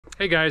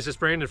Hey guys, it's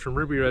Brandon from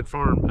Ruby Red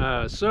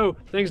Farm. So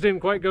things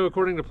didn't quite go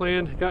according to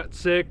plan. Got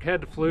sick,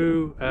 had the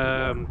flu.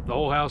 The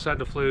whole house had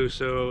the flu,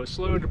 so it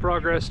slowed the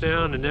progress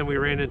down, and then we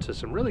ran into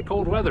some really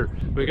cold weather.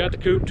 We got the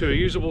coop to a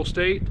usable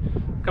state.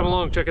 Come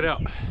along, check it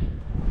out.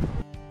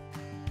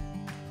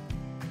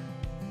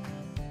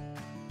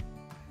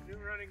 New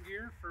running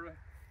gear for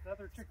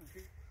another chicken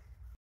coop.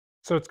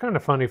 So it's kind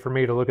of funny for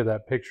me to look at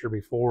that picture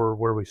before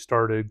where we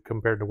started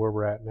compared to where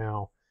we're at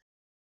now.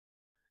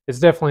 It's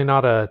definitely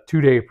not a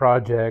 2-day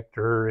project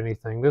or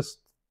anything. This,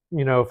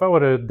 if I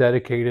would have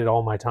dedicated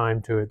all my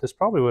time to it, this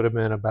probably would have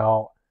been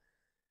about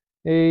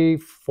a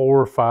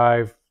 4 or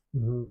 5,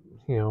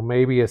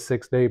 maybe a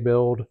 6-day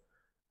build.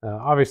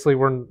 Obviously,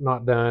 we're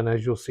not done,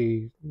 as you'll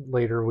see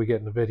later we get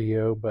in the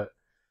video, but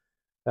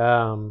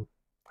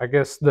I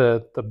guess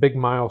the big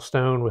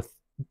milestone with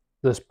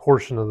this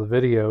portion of the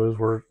video is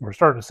we're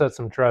starting to set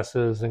some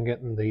trusses and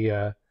getting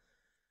the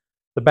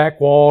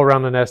back wall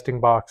around the nesting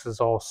box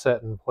is all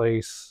set in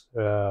place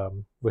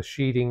with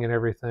sheeting and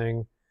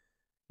everything.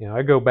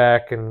 I go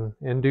back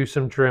and do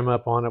some trim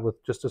up on it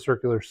with just a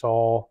circular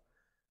saw.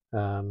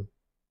 That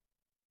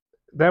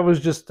was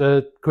just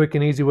a quick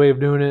and easy way of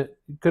doing it.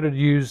 Could have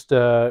used,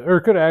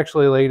 or could have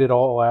actually laid it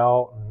all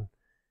out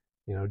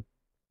and,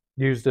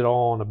 used it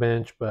all on a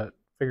bench, but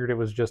figured it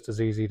was just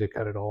as easy to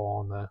cut it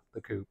all on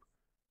the coop.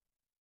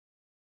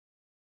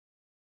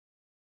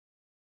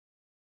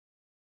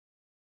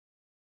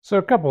 So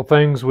a couple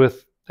things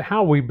with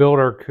how we build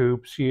our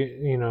coops.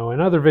 In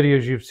other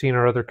videos you've seen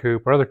our other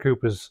coop. Our other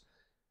coop is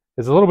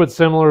a little bit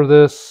similar to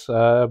this,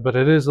 but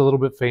it is a little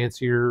bit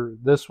fancier.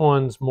 This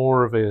one's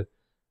more of a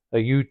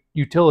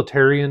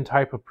utilitarian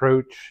type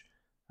approach.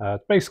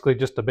 It's basically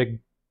just a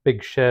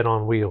big shed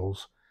on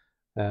wheels.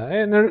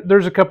 And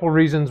there's a couple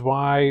reasons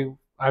why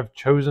I've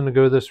chosen to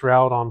go this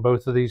route on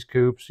both of these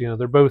coops.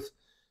 They're both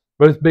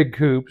big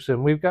coops,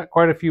 and we've got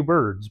quite a few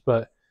birds,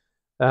 but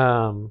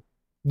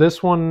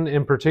this one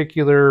in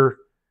particular,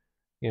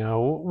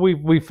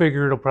 we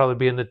figure it'll probably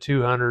be in the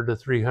 200 to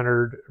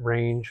 300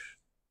 range.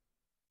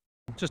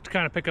 Just to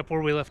kind of pick up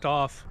where we left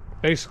off,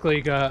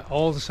 basically got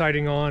all the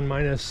siding on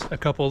minus a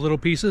couple of little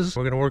pieces.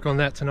 We're going to work on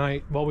that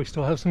tonight while we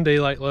still have some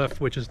daylight left,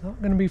 which is not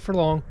going to be for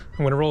long. I'm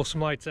going to roll some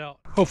lights out.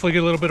 Hopefully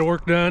get a little bit of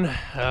work done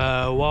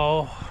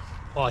while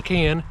I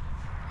can,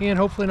 and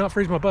hopefully not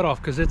freeze my butt off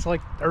because it's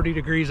like 30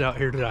 degrees out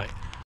here tonight.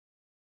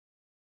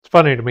 It's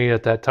funny to me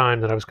at that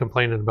time that I was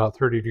complaining about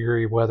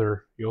 30-degree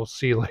weather. You'll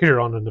see later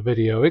on in the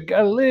video, it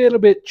got a little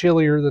bit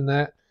chillier than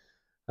that.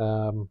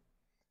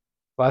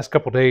 Last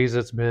couple days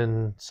it's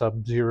been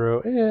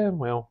sub-zero,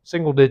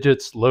 single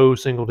digits, low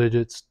single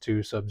digits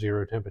to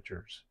sub-zero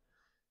temperatures.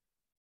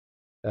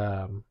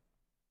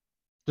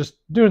 Just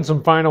doing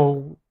some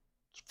final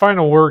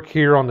work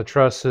here on the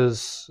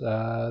trusses.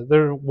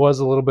 There was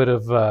a little bit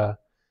of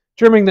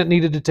trimming that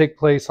needed to take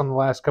place on the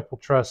last couple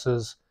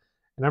trusses,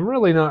 and I'm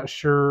really not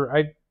sure.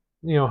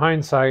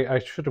 Hindsight, I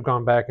should have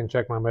gone back and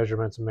checked my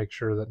measurements and make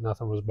sure that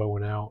nothing was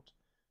bowing out.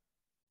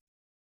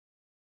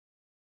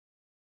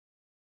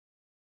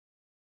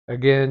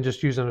 Again,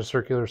 just using a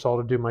circular saw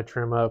to do my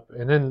trim up.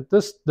 And then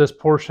this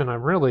portion,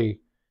 I'm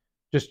really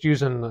just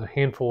using a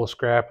handful of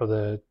scrap of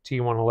the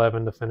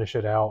T111 to finish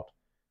it out.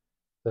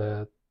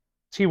 The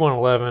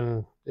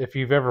T111, if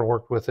you've ever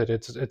worked with it,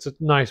 it's a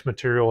nice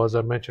material, as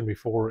I mentioned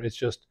before. It's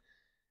just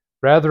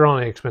rather on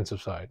the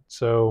expensive side.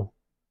 So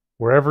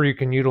wherever you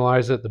can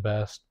utilize it, the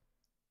best.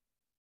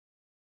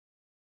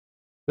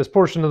 This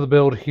portion of the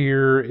build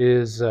here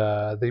is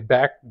the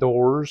back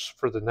doors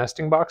for the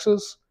nesting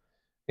boxes.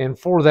 And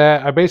for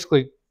that, I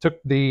basically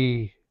took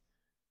the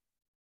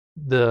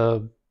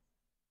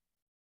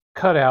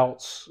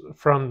cutouts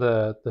from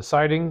the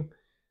siding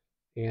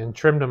and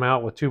trimmed them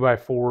out with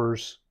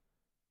 2x4s.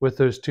 With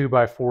those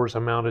 2x4s, I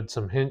mounted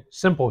some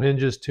simple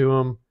hinges to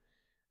them.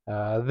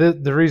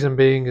 The reason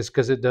being is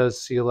because it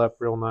does seal up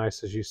real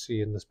nice, as you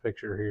see in this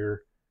picture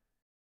here.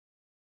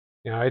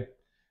 I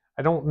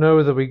don't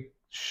know that we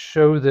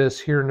show this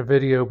here in the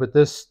video, but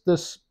this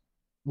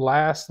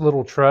last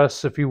little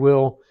truss, if you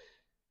will,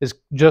 is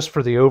just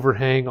for the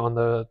overhang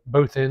on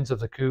both ends of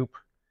the coop.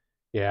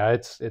 Yeah,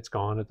 it's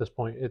gone at this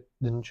point. It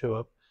didn't show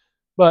up,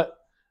 but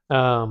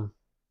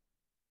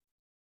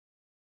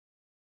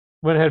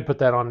went ahead and put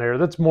that on there.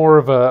 That's more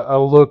of a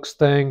looks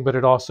thing, but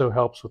it also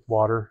helps with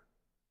water.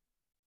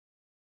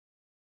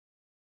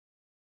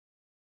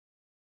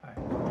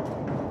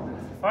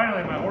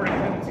 Finally, my hoarding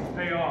tendencies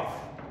pay off.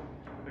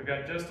 We've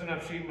got just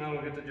enough sheet metal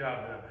to get the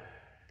job done.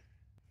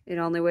 It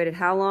only waited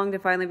how long to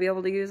finally be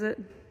able to use it?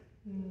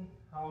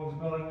 How long's the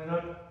building been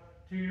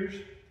up? 2 years?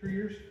 3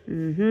 years?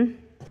 Mm-hmm.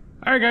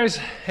 All right, guys.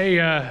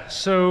 Hey,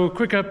 so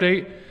quick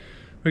update.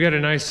 We got a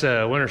nice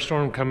winter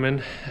storm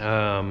coming.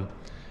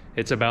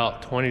 It's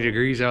about 20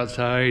 degrees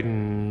outside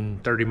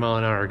and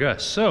 30-mile-an-hour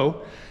gusts.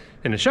 So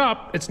in the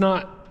shop, it's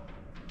not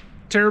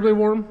terribly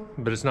warm,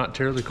 but it's not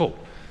terribly cold.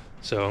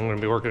 So I'm going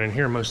to be working in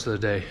here most of the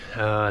day.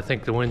 I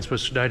think the wind's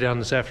supposed to die down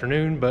this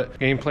afternoon, but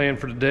game plan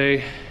for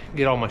today,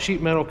 get all my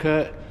sheet metal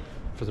cut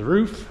for the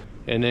roof,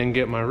 and then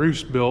get my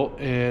roost built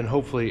and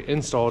hopefully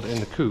installed in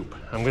the coop.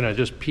 I'm gonna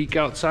just peek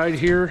outside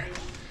here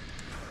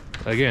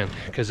again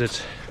because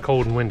it's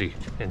cold and windy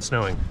and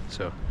snowing.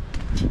 So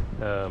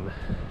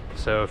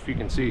if you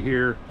can see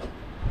here,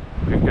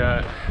 we've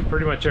got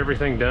pretty much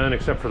everything done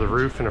except for the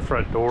roof and the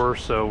front door.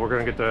 So we're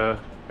gonna get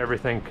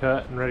everything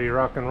cut and ready to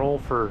rock and roll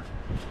for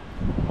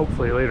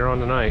hopefully later on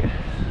tonight.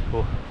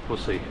 We'll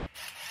see.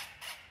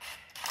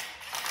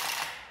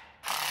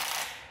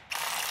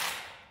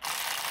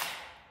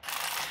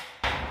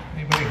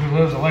 Anybody who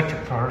loves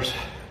electric cars,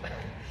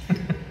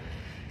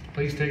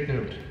 please take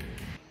note.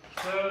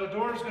 So the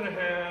door is going to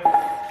have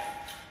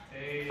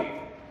a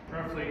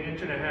roughly 1.5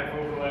 inch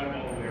overlap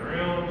all the way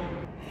around.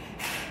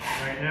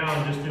 Right now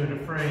I'm just doing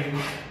a frame.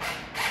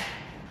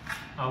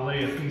 I'll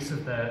lay a piece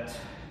of that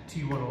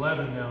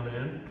T111 down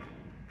in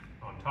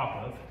on top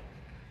of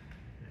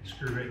and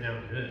screw right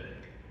down to it.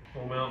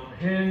 We'll mount the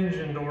hinge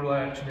and door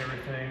latch and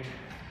everything.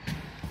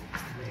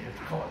 We may have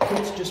to call it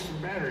quits just for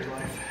battery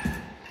life.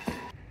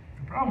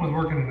 The problem with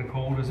working in the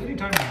cold is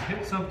anytime you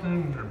hit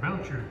something or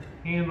bounce your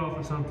hand off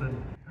of something,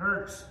 it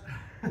hurts.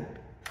 Sounds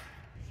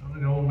like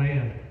an old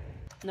man.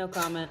 No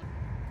comment.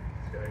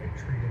 Gotta get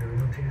treated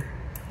around here.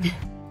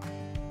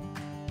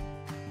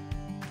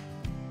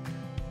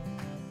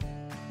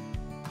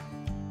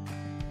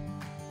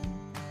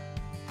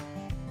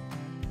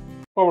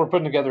 What we're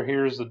putting together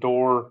here is the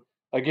door.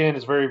 Again,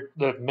 it's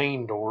the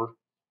main door.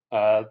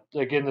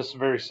 Again, this is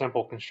very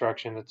simple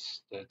construction.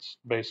 It's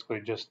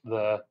basically just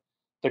the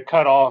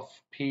cut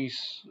off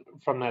piece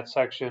from that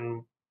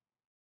section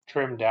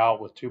trimmed out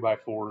with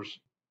 2x4s.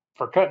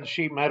 For cutting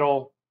sheet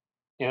metal,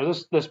 you know,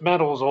 this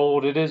metal is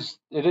old. It is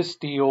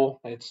steel.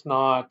 It's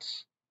not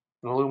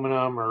an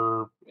aluminum,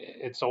 or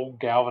it's old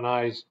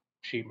galvanized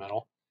sheet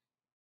metal.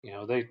 You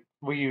know,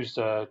 we used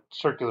a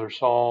circular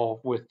saw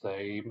with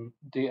the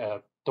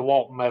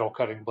DeWalt metal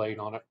cutting blade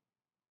on it.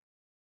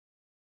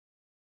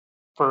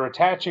 For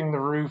attaching the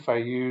roof, I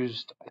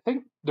used, I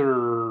think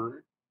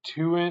they're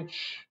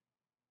 2-inch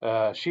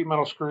sheet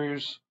metal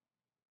screws.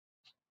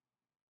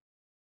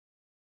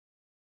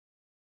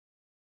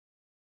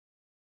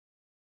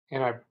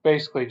 And I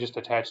basically just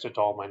attached it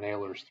to all my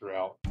nailers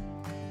throughout.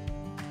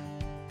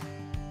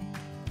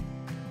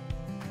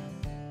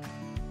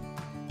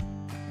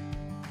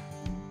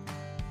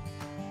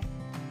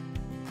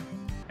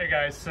 Hey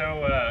guys,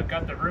 so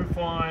got the roof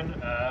on,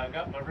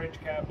 got my ridge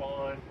cap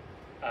on.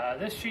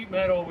 This sheet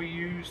metal we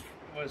used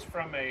was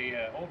from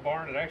a old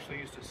barn that actually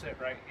used to sit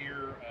right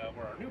here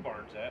where our new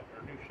barn's at,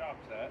 our new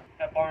shop's at.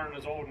 That barn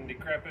was old and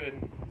decrepit.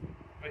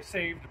 We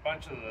saved a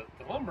bunch of the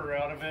lumber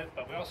out of it,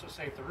 but we also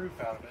saved the roof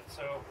out of it.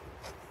 So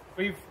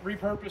we've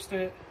repurposed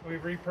it.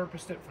 We've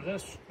repurposed it for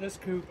this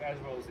coop as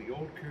well as the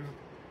old coop.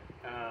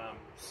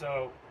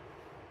 So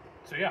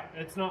yeah,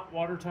 it's not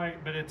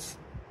watertight, but it's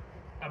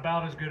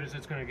about as good as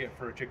it's going to get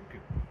for a chicken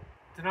coop.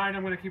 Tonight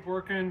I'm going to keep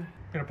working.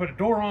 I'm going to put a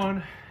door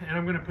on, and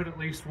I'm going to put at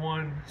least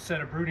one set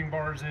of brooding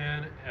bars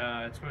in.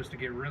 It's supposed to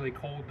get really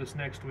cold this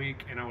next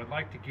week, and I would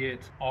like to get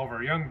all of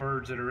our young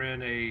birds that are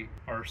in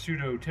our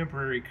pseudo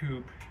temporary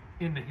coop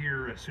into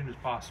here as soon as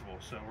possible.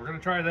 So we're going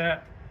to try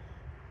that.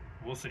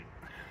 We'll see.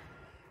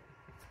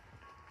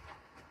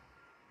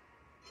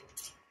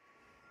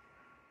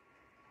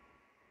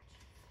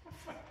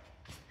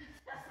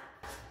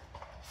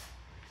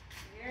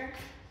 Here?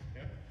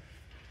 Yep.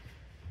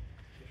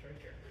 Just right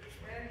there.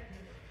 Okay.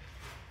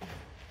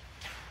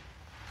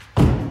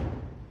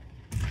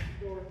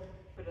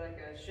 Put like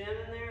a shim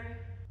in there.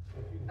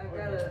 I've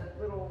got a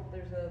little,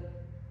 there's a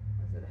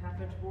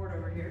 1/2 inch board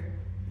over here.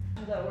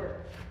 How does that work?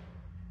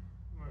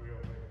 Might be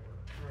able to make it work.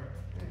 All right.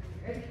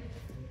 Ready?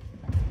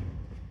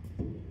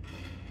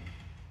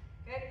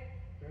 Okay.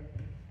 Okay.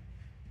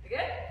 You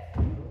good?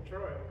 We'll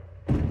try it.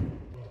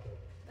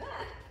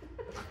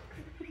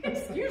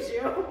 Excuse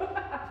you.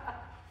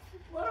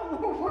 What a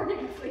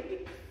warning,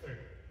 please. Hey,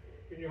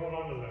 can you hold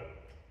on to that?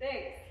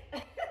 Thanks.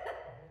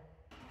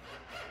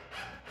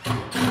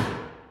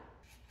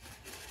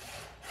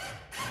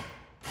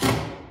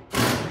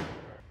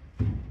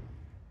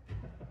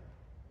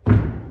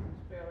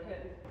 Barely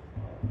hitting.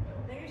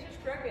 I think it's just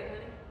crooked,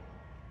 honey.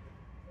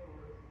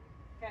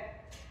 Okay.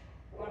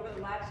 Want to put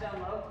the latch down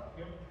low?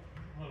 Yep.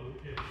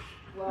 Low-ish.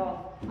 Well,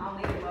 I'll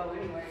leave it low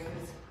anyway,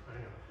 because I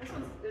know. this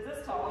one's, is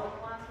this taller than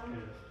the last one? It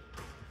is.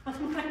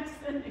 I'm like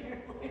sitting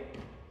here like,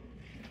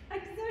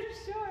 I'm so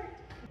short.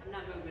 I'm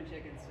not moving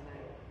chickens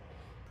tonight.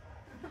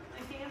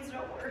 My hands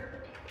don't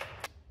work.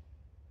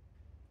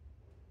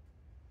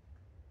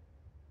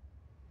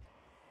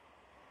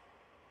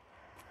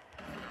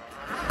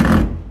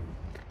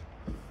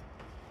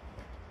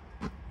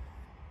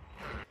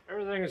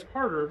 Everything is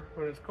harder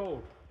when it's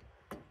cold.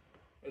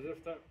 As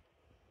if that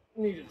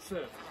needed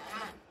set.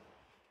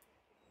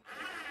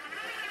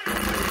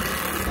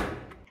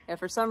 Yeah,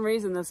 for some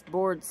reason this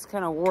board's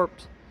kind of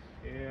warped.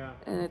 Yeah.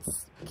 And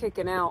it's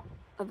kicking out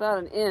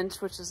about 1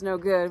 inch, which is no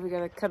good. We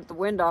gotta cut the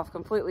wind off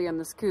completely on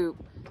this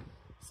coop.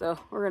 So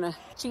we're gonna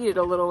cheat it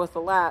a little with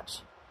the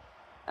latch.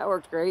 That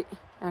worked great,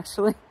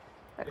 actually.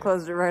 That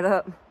closed it right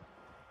up.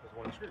 There's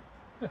one screw.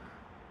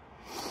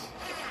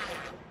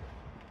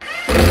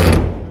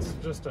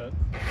 just a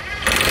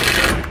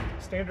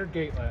standard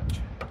gate latch.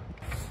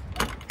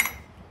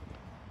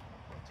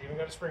 It's even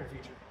got a spring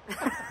feature.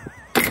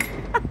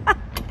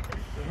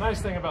 The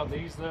nice thing about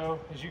these though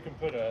is you can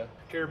put a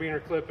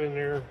carabiner clip in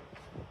there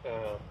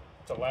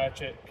to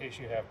latch it in case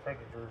you have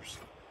predators,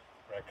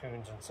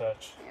 raccoons and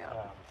such.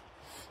 Yeah.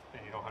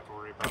 Then you don't have to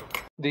worry about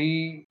it.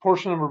 The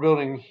portion that we're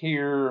building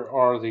here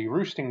are the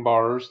roosting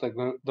bars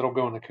that'll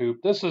go in the coop.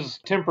 This is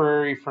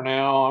temporary for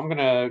now. I'm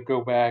gonna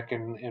go back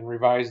and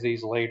revise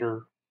these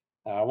later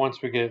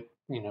once we get,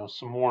 you know,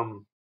 some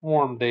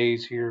warm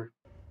days here.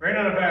 Ran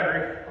out of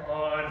battery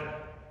on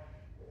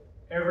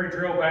every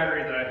drill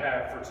battery that I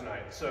have for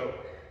tonight. So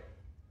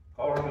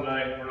call her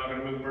tonight. We're not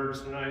gonna move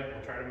birds tonight.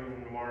 We'll try to move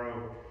them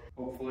tomorrow.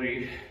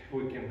 Hopefully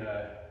we can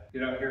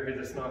get out here, get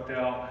this knocked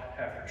out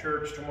after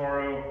church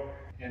tomorrow,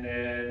 and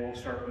then we'll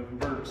start moving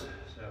birds.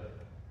 So,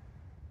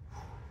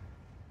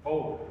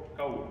 cold.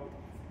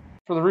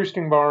 For the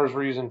roosting bars,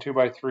 we're using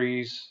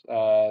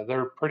 2x3s.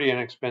 They're pretty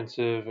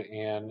inexpensive,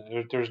 and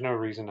there's no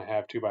reason to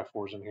have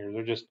 2x4s in here.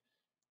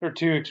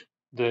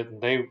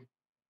 They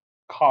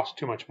cost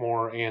too much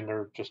more, and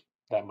they're just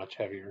that much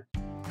heavier.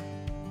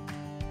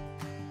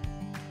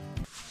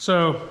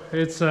 So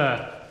it's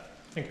I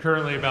think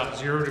currently about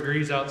 0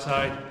 degrees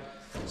outside.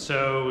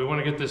 So we want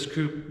to get this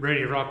coop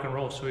ready to rock and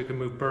roll so we can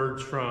move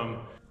birds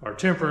from our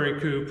temporary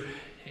coop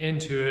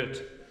into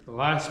it.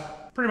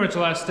 Pretty much the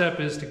last step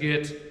is to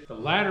get the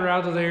ladder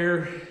out of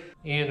there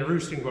and the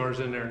roosting bars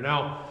in there.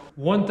 Now,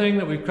 one thing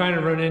that we've kind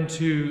of run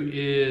into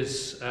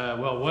is,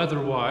 well,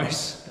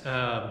 weather-wise,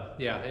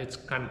 yeah, it's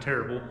kind of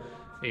terrible,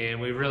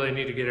 and we really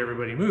need to get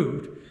everybody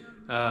moved.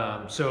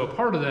 So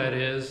part of that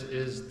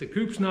is the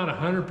coop's not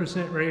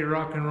 100% ready to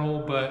rock and roll,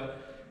 but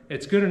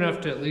it's good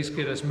enough to at least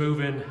get us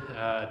moving,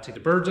 to get the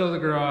birds out of the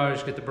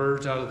garage, get the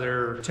birds out of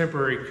their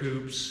temporary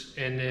coops,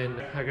 and then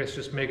I guess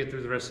just make it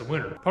through the rest of the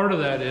winter. Part of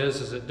that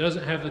is it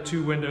doesn't have the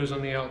 2 windows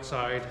on the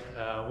outside.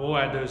 We'll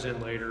add those in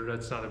later.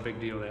 That's not a big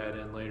deal to add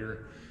in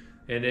later.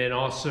 And then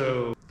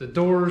also the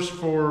doors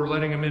for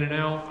letting them in and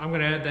out, I'm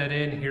gonna add that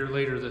in here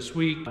later this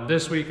week.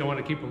 This week I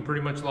wanna keep them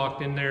pretty much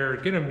locked in there,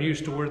 get them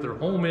used to where their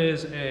home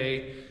is,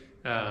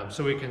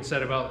 so we can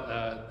set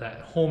about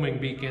that homing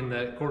beacon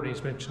that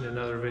Courtney's mentioned in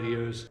other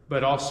videos.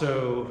 But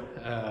also,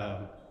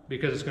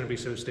 because it's going to be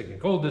so stinking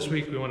cold this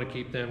week, we want to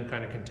keep them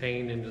kind of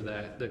contained into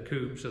the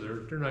coop so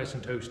they're nice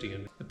and toasty.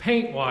 And the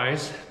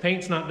paint-wise,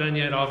 paint's not done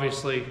yet,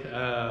 obviously.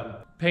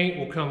 Paint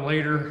will come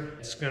later.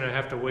 It's going to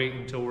have to wait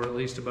until we're at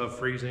least above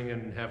freezing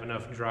and have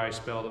enough dry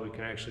spell that we can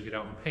actually get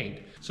out and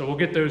paint. So we'll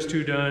get those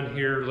 2 done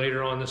here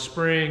later on this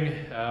spring.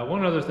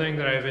 One other thing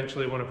that I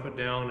eventually want to put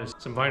down is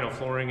some vinyl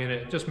flooring in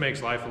it. It just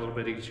makes life a little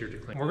bit easier to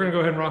clean. We're going to go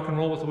ahead and rock and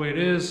roll with the way it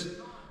is.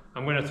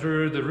 I'm going to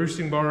throw the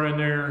roosting bar in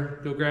there,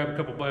 go grab a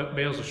couple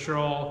bales of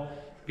straw,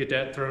 get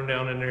that thrown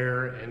down in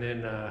there, and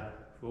then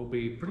we'll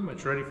be pretty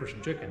much ready for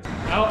some chickens.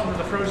 Out into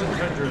the frozen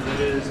tundra that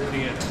is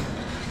Indiana.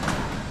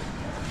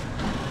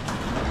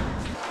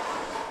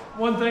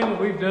 One thing that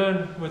we've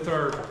done with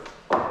our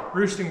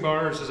roosting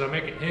bars is I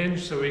make it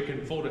hinge so we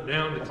can fold it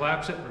down to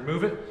collapse it and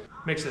remove it.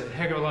 Makes it a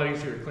heck of a lot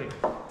easier to clean.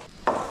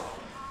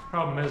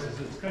 Problem is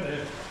it's kind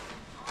of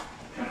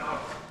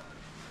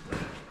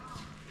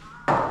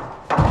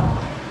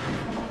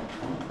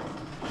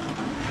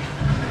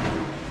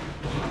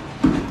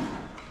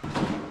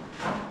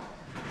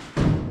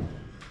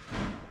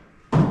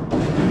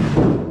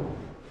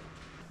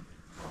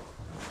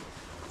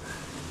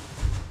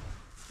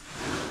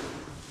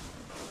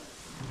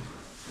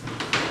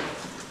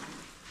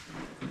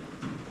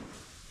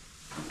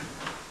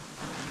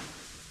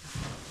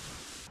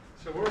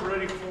So we're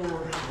ready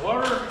for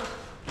water,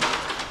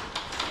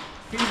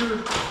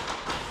 feeder,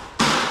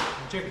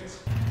 and chickens.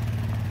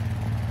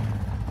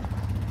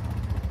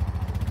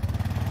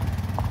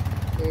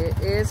 It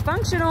is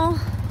functional.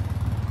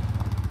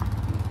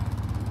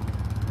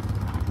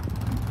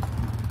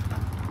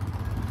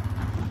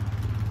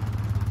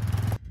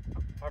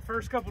 Our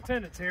first couple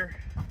tenants here.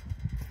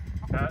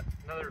 Got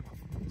another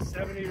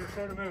 70 or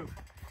so to move.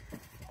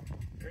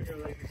 There you go,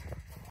 ladies.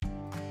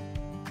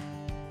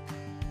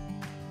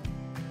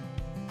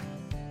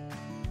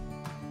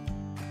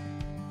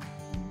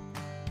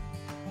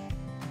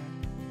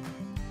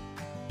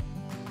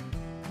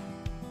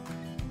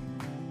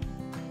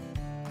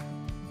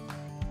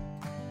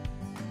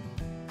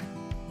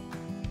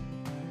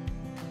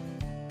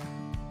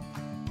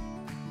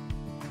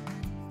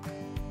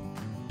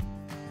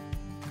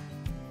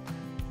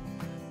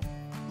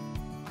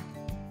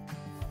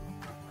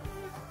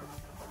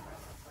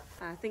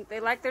 I think they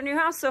like their new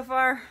house so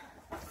far.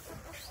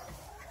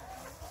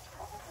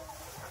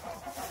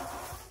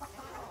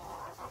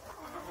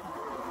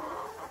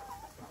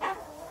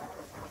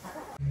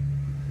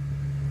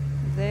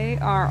 They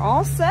are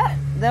all set.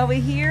 They'll be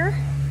here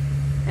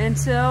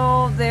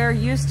until they're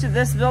used to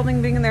this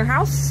building being in their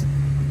house,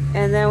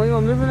 and then we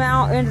will move them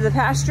out into the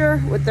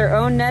pasture with their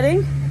own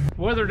netting.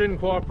 Weather didn't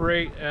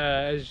cooperate.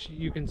 As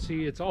you can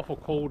see, it's awful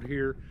cold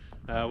here,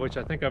 which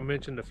I think I've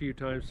mentioned a few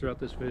times throughout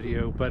this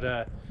video,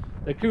 but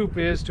the coop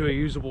is to a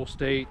usable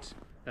state.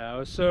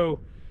 So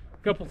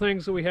Couple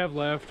things that we have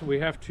left. We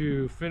have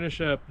to finish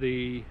up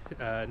the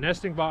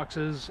nesting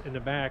boxes in the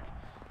back.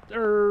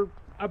 They're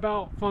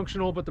about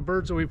functional, but the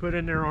birds that we put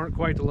in there aren't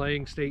quite the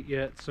laying state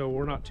yet, so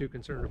we're not too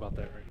concerned about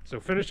that right now. So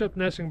finish up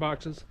nesting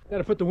boxes. Got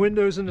to put the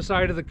windows in the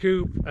side of the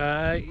coop.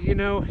 You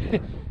know,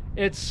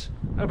 it's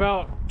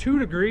about 2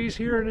 degrees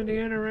here in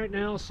Indiana right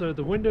now, so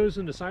the windows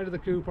in the side of the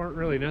coop aren't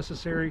really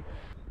necessary.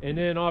 And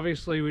then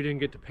obviously we didn't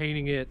get to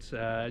painting it,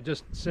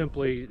 just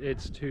simply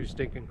it's too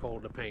stinking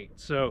cold to paint.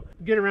 So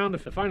get around to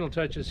the final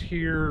touches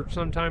here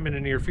sometime in the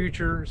near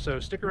future. So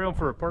stick around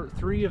for a part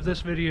 3 of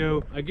this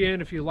video. Again,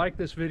 if you like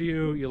this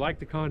video, you like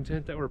the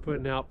content that we're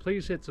putting out,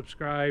 please hit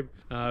subscribe.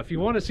 If you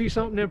want to see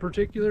something in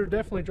particular,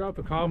 definitely drop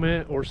a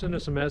comment or send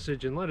us a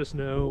message and let us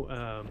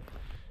know.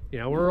 You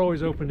know, we're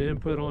always open to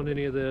input on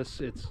any of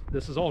this.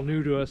 This is all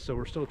new to us, so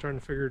we're still trying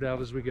to figure it out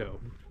as we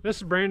go. This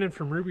is Brandon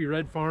from Ruby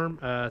Red Farm.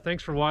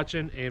 Thanks for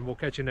watching, and we'll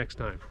catch you next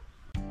time.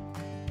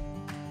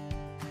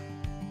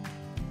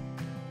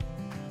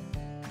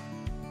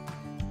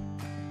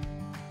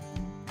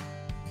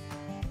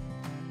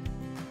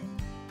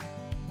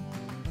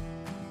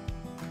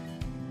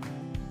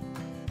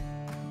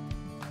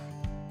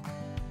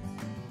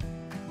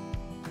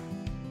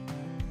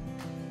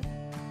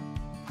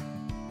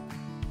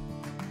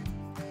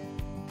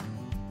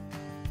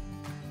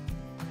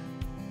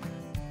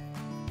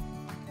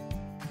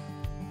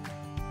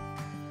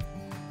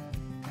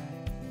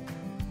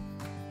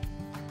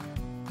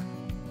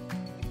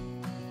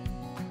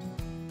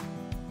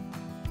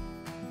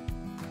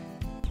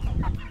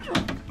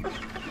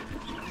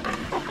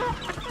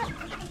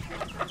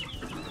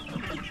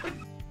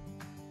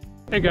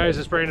 Hey guys,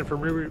 it's Brandon from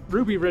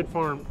Ruby Red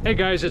Farm. Hey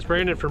guys, it's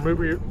Brandon from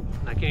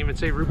I can't even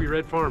say Ruby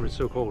Red Farm, it's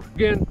so cold.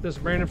 Again, this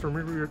is Brandon from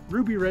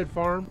Ruby Red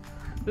Farm.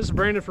 This is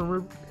Brandon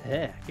from I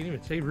can't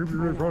even say Ruby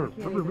Red Farm.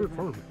 Ruby Red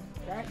Farm.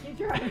 Keep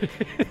trying.